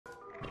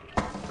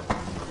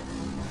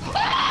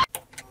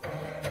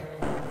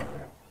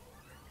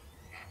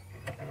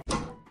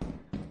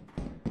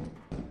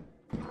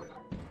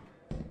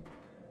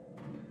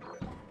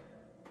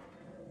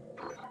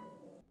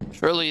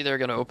Surely they're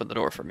gonna open the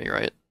door for me,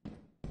 right?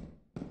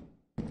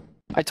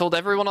 I told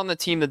everyone on the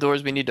team the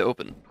doors we need to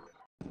open.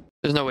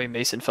 There's no way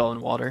Mason fell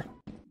in water.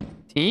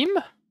 Team?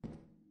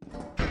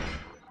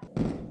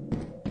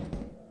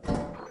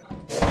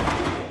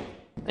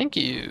 Thank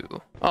you.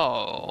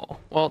 Oh,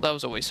 well, that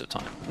was a waste of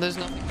time. There's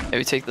nothing. Hey,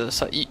 we take the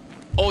side.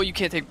 Oh, you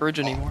can't take bridge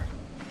anymore.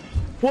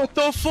 What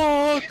the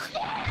fuck?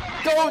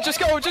 Go, just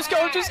go, just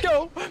go, just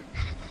go.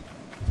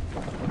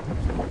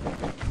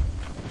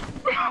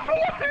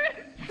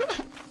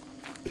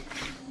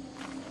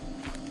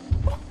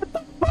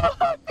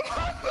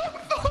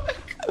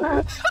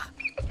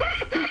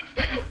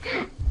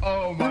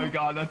 Oh my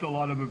god, that's a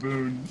lot of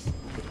baboons.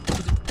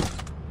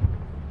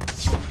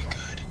 So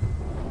good.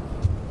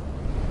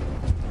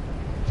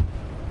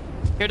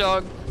 Here,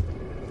 dog.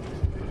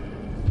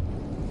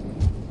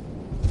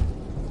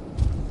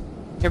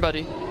 Here,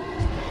 buddy.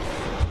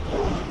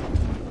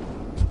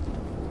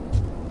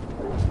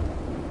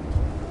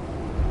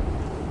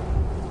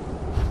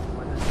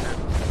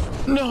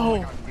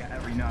 No!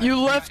 You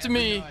left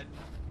me!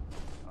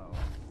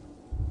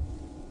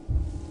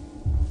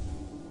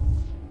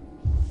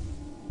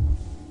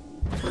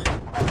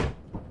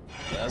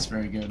 That's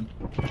very good.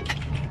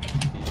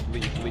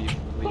 Leave.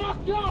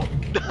 Fuck no!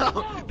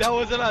 No! That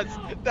wasn't us!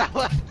 That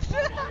was...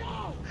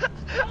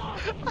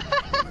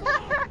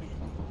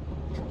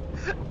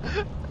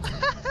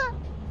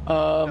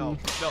 No.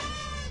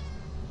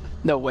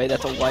 No way,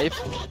 that's a wipe.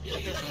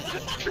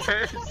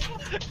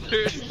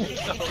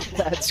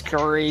 That's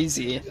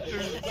crazy.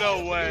 There's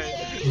no way.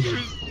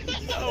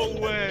 There's no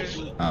way.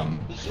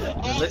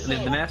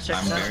 The math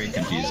checks I'm out. very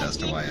confused as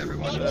to why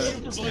everyone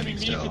is standing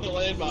still.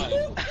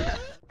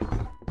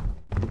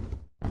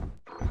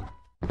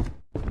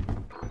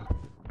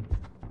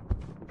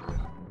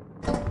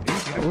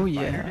 Oh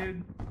yeah.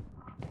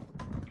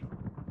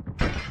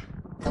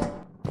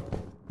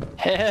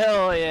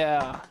 Hell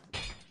yeah.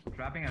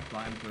 Trapping at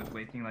slimes was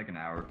wasting like an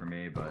hour for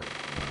me, but...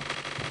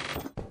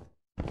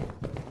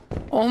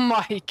 Oh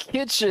my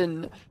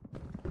kitchen.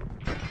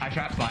 I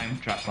trap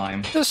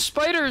slime. The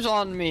spider's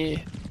on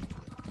me.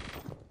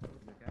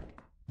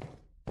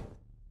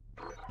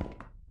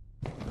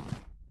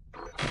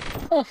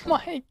 Oh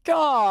my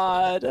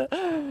god.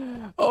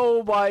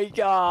 Oh my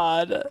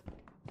god.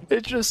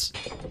 It just...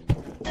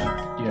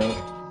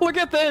 Yo. Look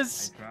at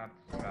this.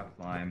 Trap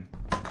slime.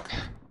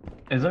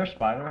 Is there a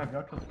spider? Have you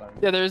got a spider?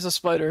 Yeah, there's a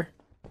spider.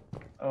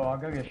 Oh, I'll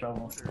go get a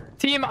shovel.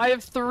 Team, I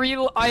have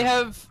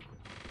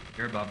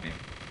You're above me.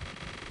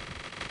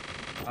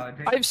 I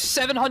have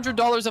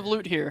 $700 of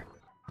loot here.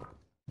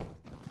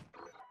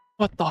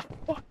 What the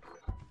fuck?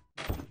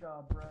 Good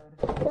job, Brad.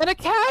 And a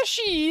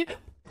cashie!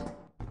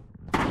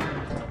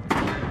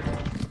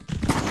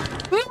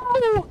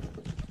 No!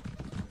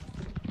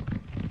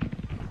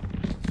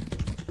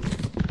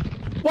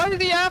 Why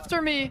is he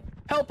after me?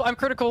 Help, I'm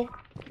critical.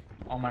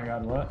 Oh my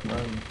god, what? Where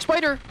are you?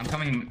 Spider! I'm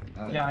coming.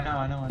 Yeah,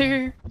 I know.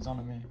 Here. He's on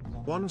to me.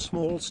 One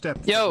small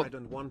step forward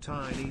and one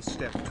tiny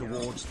step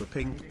towards the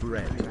pink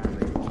bread.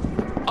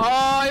 Oh,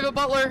 I have a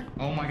butler.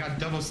 Oh my god,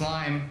 double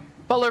slime.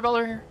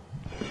 Butler here.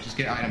 Just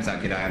get items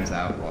out,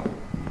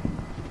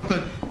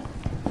 Good.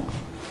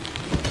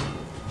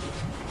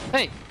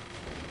 Hey.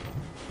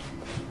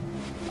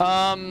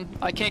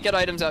 I can't get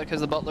items out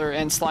because the butler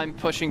and slime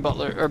pushing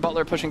butler, or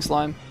butler pushing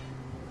slime.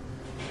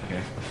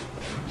 Okay.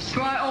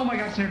 Slime, oh my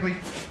god, Snarkly.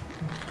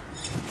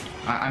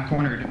 I'm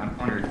cornered.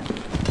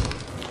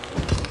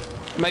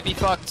 It might be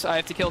fucked. I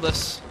have to kill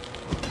this.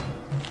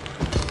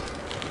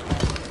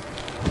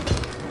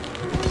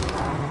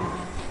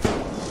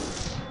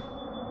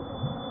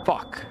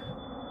 Fuck.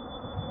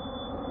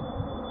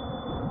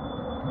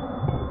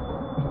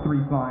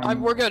 3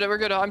 slime. We're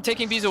good. I'm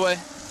taking bees away.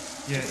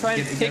 Yeah,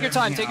 Take your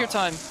time.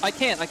 I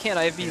can't.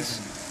 I have bees.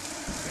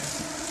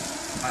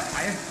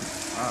 Okay.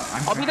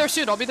 I'll be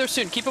there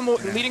soon. Keep them,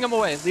 leading them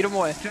away. Lead them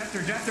away.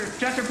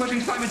 Jester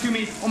pushing slime into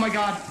me. Oh my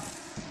god.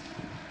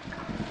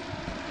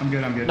 I'm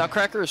good.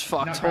 Nutcracker is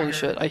fucked. Nutcracker. Holy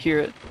shit, I hear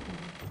it.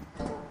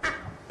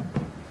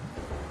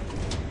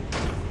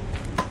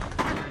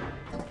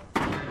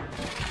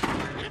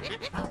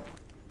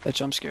 That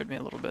jump scared me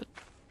a little bit.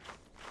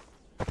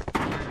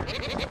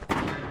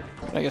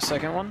 Can I get a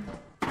second one?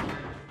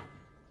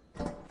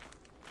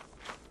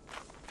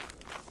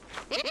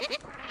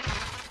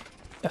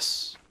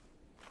 Yes.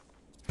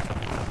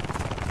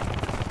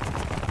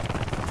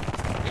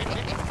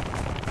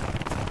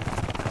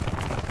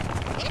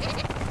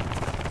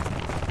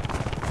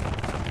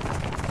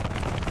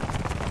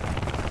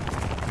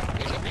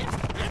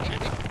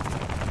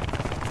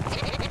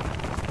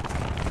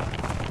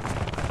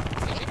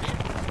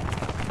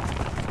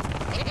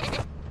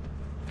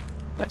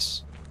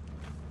 Nice.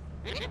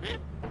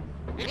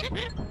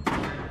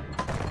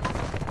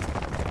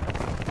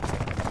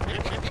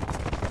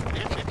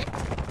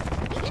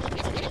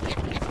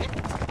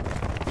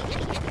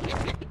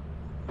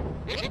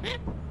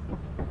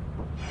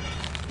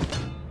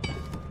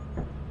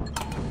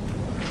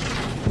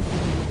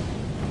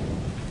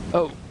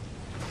 Oh.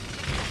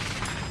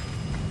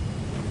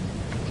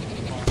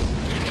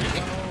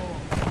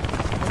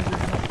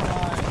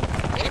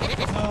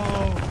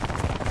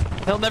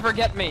 He'll never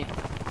get me.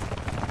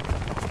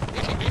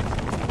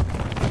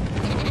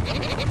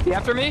 Is he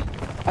after me?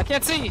 I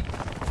can't see.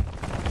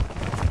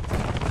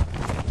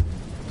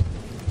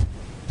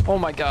 Oh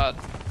my god.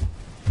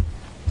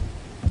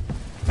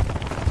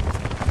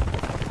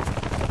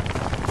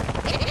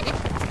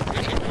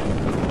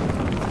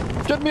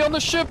 Get me on the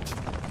ship!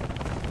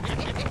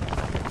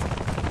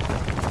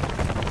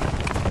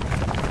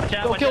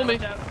 Don't kill me!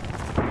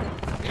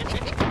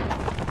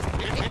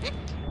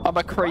 I'm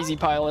a crazy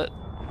pilot.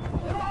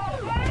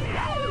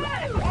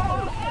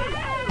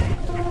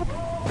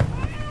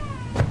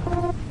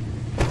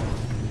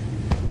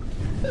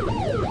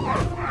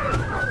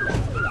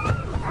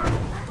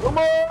 Come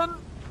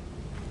on!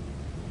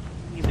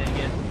 You dang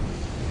it.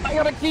 I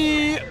got a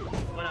key!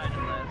 One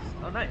item less.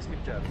 Oh, nice.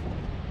 Good job.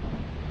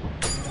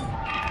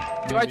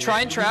 Do I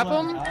try and trap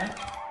him?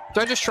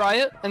 Do I just try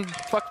it and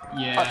fuck?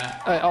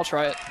 Yeah. I'll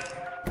try it.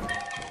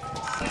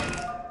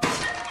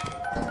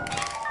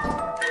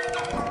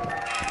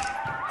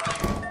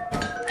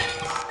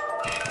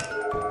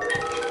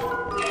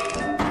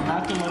 You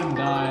have to let him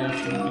die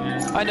if you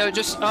can. I know,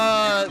 just,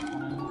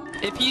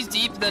 if he's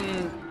deep,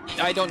 then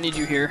I don't need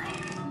you here.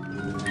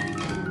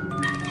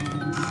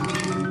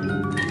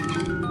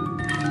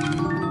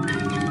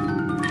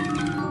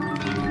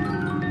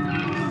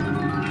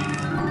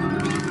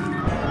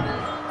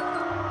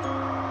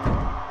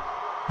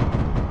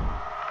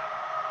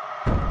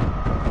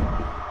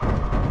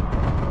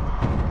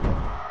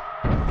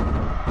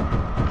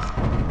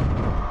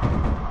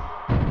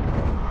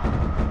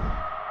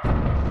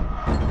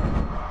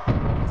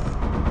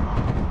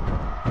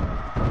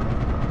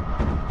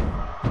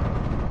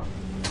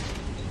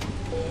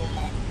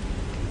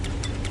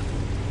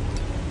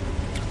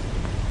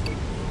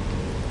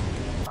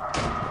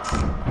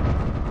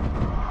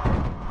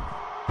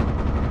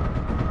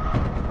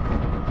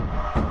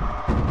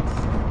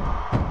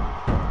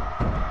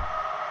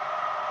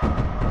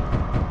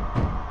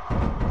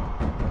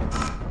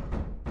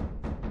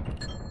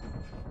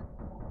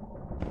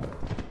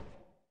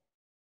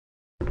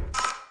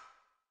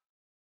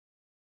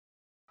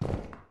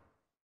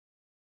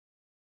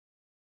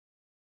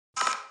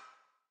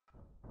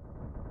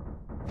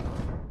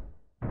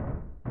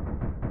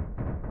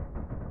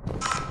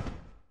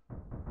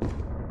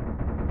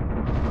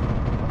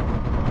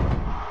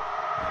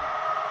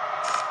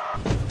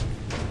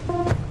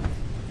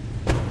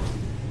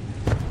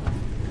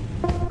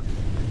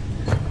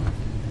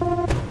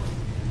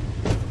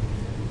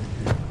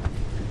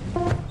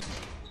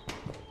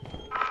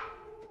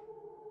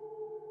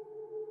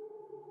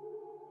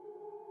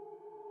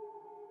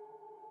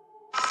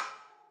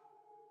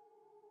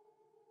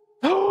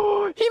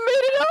 He made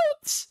it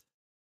out!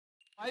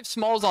 I have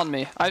smalls on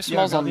me. I have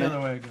smalls on me. The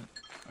other way. Good.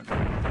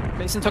 Okay.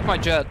 Mason took my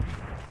jet.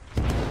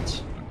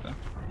 Okay.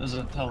 There's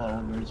a tele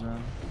elevators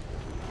around.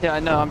 Yeah, I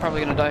know. I'm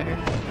probably gonna die here.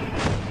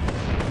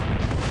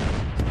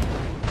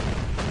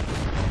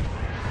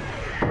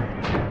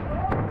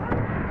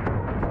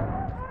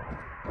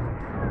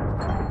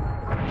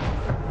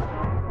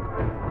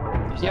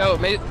 Yo,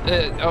 mate.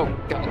 Oh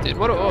god, dude.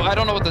 What? Oh, I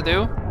don't know what to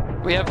do.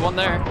 We have one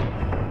there.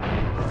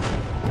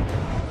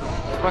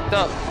 It's fucked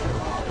up.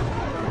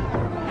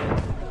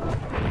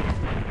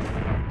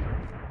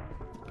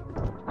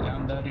 Yeah,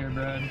 I'm dead here,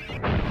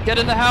 Brad. Get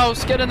in the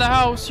house. Get in the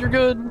house. You're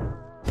good.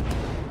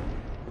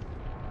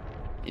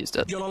 He's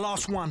dead. You're the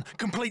last one.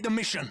 Complete the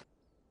mission.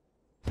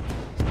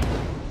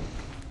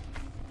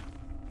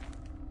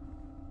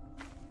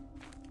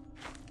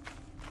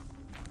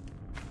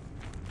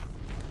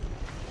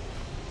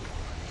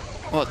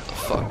 What the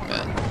fuck,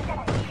 man?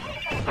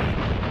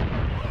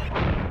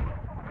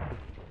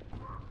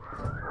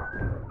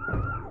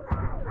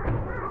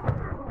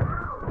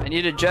 I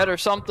need a jet or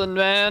something,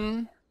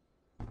 man.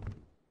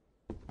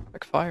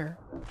 Like fire.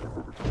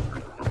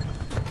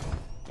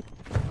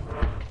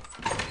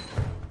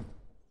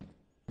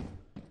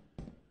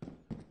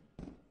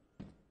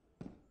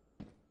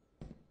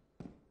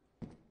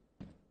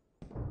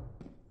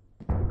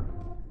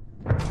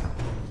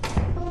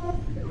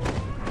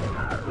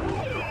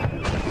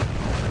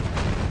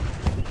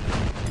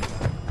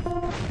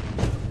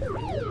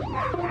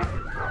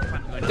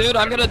 Dude,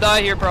 I'm gonna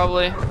die here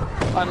probably.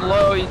 I'm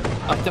low.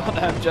 I don't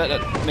have jet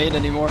made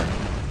anymore.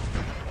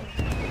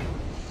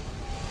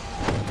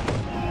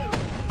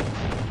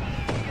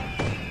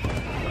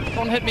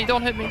 Don't hit me,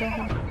 don't hit me, don't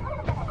hit me.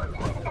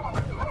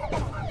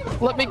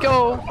 Let me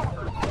go.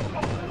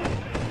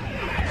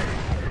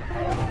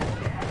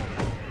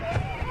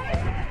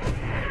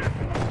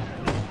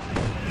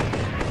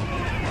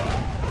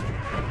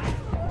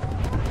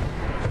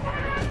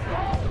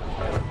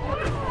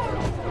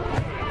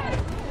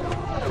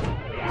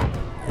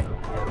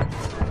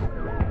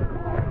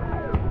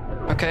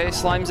 Okay,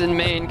 Slime's in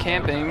main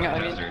camping. I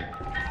mean,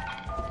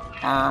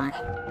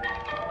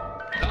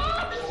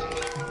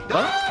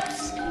 what?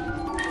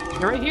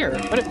 You're right here.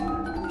 What?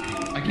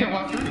 I can't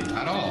walk through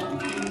at all.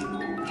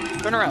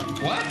 Turn around.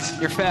 What?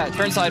 You're fat.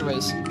 Turn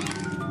sideways.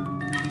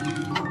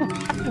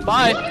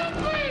 Bye.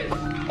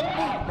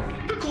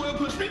 The coil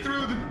pushed me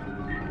through.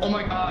 Oh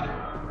my god.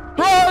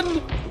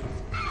 Run!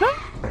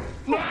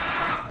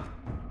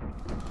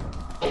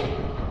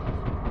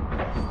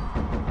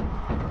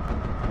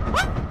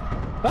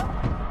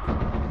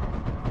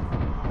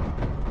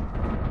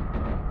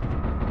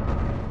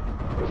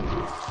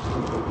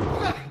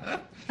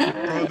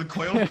 Bro, the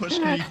coil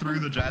pushed me through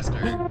the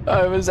jester.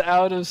 I was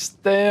out of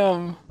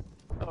stam.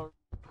 Oh.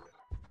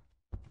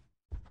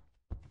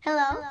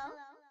 Hello?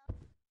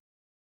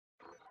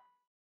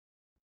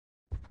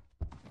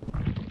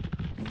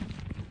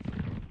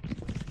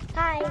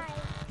 Hi.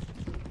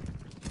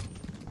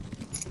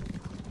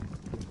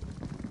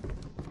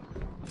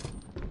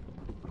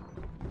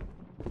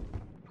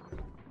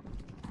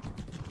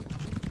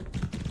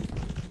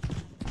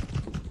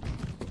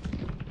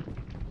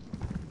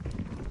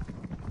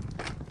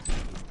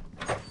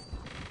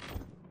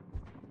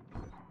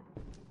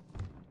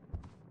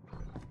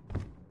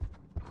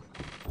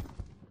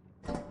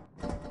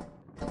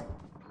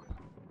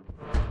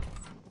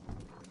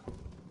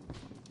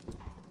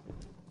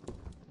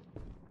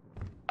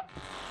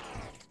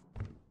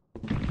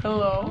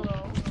 Hello.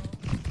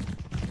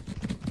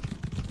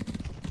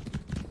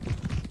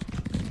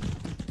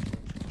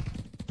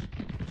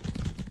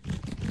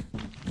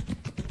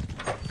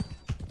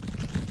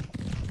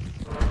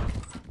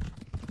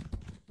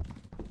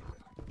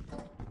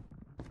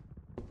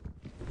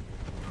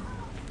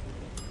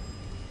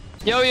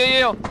 Yo, yo,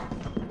 yo.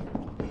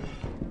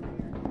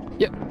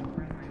 Yep.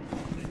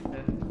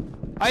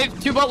 I have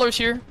 2 butlers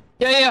here.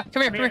 Yeah.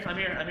 Come here, come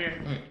here. I'm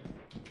here.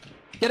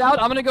 Get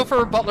out. I'm gonna go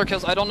for butler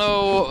kills. I don't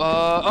know.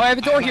 Oh, I have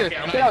a door here.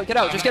 Get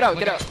out. Just get out.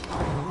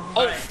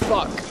 Oh,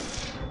 fuck.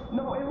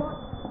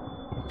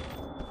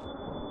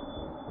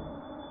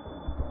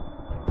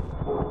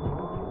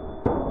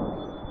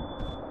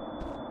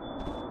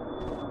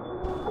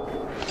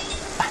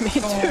 I mean,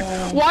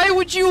 dude, why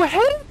would you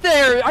head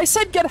there? I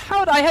said get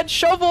out. I had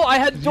shovel. I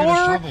had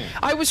door.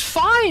 I was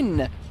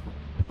fine.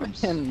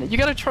 Man, you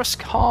gotta trust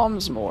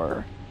comms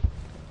more.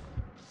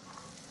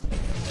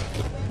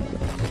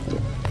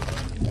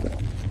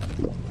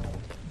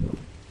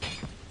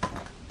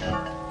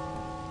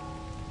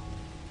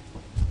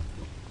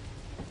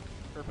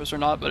 Purpose or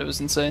not, but it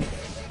was insane.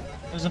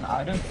 There's an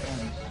item.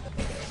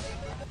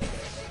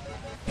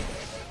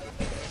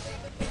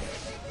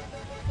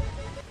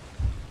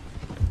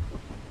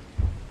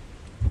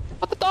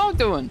 What the dog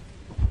doing?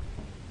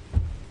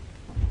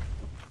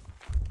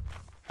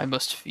 I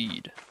must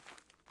feed.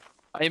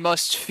 I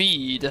must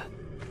feed.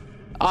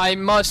 I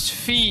must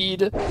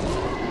feed.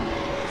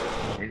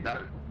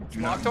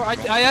 Locked door?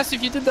 I asked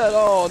if you did that.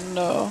 Oh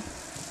no.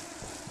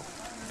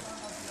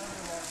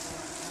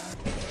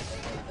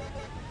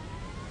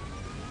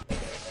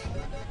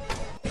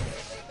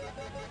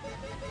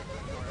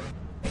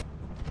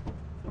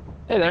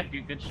 Hey there.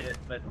 Good shit,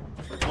 but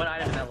one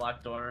item in that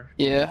locked door.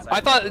 Yeah, I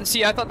thought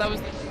that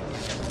was...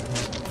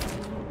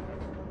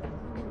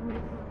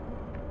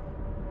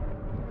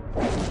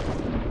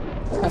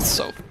 That's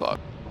so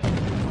fucked.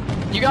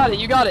 You got it.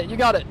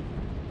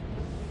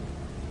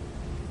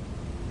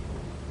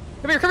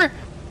 Come here.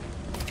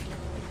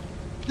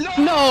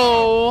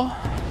 No!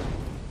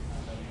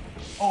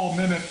 Oh,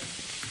 mimic.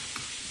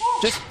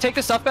 Just take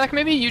the stuff back,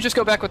 maybe? You just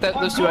go back with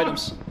those 2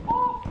 items.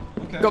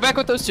 Okay. Go back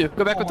with those 2.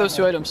 Go back with those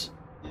 2 items.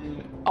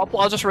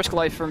 I'll just risk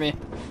life for me.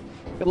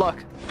 Good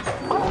luck.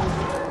 I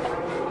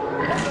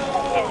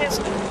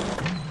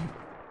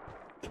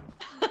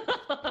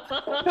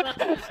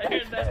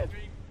heard that.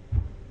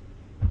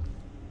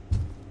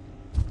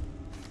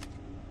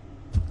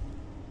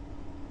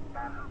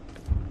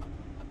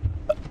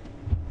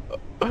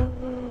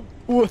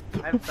 What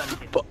the I have sun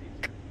fuck?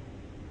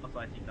 Also,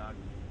 I see dog.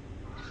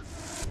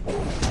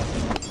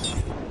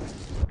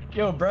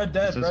 Yo, Bread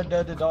dead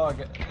the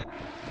dog.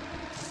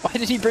 Why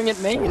did he bring it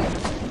main?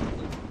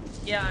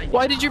 Yeah.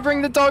 Why did you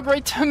bring the dog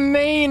right to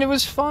main? It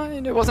was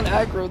fine. It wasn't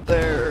aggroed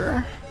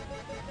there.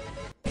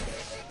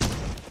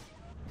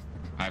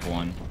 I have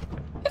 1.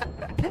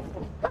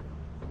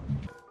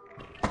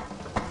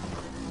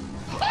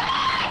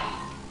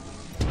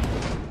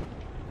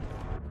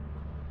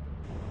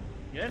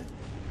 Good?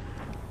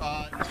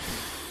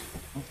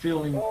 I'm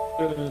feeling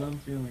good.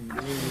 Feeling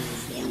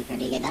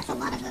pretty good. That's a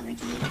lot of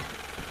overtime.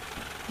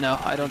 No,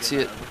 I don't see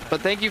it.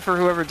 But thank you for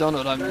whoever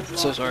donated. I'm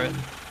so sorry.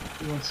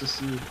 Who wants to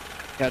see?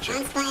 Gotcha.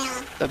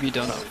 W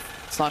donut.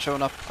 It's not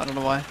showing up. I don't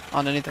know why.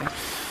 On anything.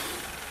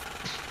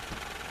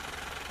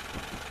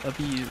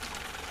 W.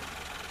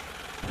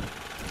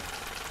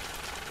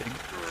 Big.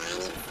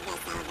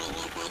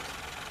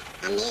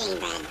 I'm muting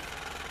Bread.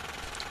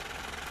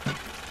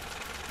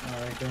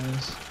 Alright,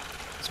 guys.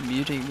 It's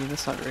muting me.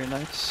 That's not very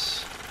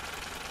nice.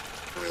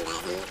 Come on,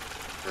 guys.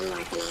 I'm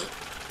working it.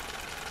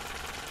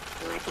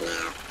 I'm working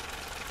out.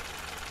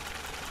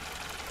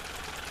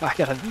 I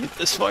gotta mute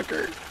this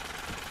fucker.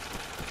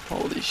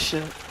 Holy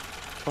shit.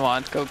 Come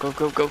on,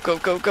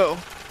 go.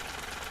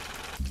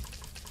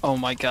 Oh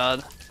my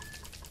god.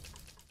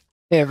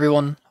 Hey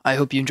everyone, I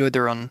hope you enjoyed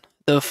the run.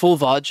 The full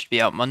VOD should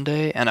be out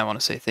Monday, and I want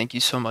to say thank you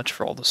so much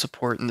for all the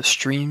support in the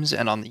streams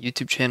and on the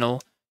YouTube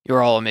channel.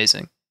 You're all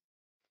amazing.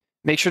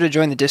 Make sure to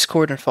join the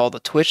Discord and follow the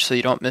Twitch so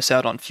you don't miss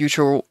out on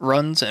future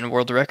runs and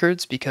world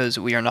records because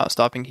we are not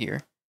stopping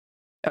here.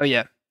 Oh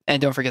yeah,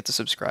 and don't forget to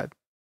subscribe.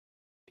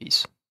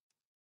 Peace.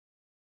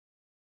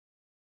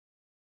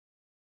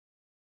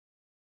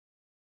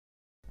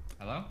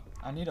 Hello?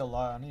 I need a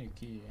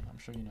key. I'm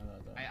sure you know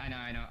that though.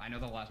 I know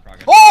the last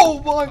progress.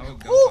 Oh my!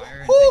 Go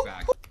fire and take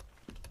back.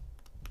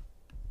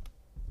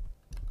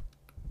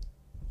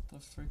 The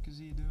frick is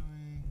he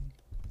doing?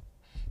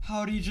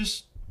 How do you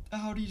just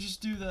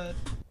do that?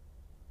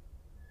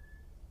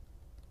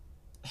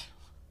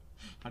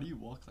 How do you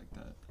walk like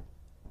that?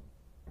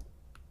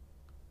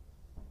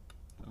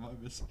 Am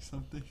I missing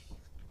something?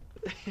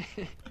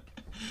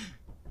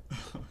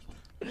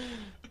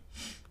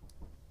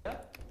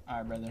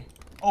 Alright, brother.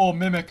 Oh,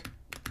 mimic.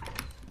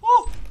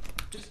 Oh!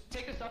 Just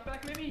take a step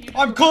back, maybe?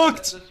 I'm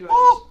cooked!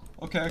 Oh!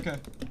 Okay, okay.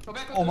 Go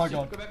back with Oh my those two.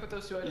 god. Go back with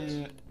those two items.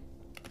 Yeah.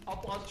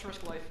 I'll just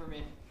risk life for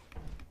me.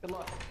 Good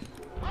luck.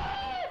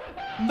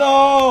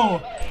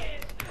 No!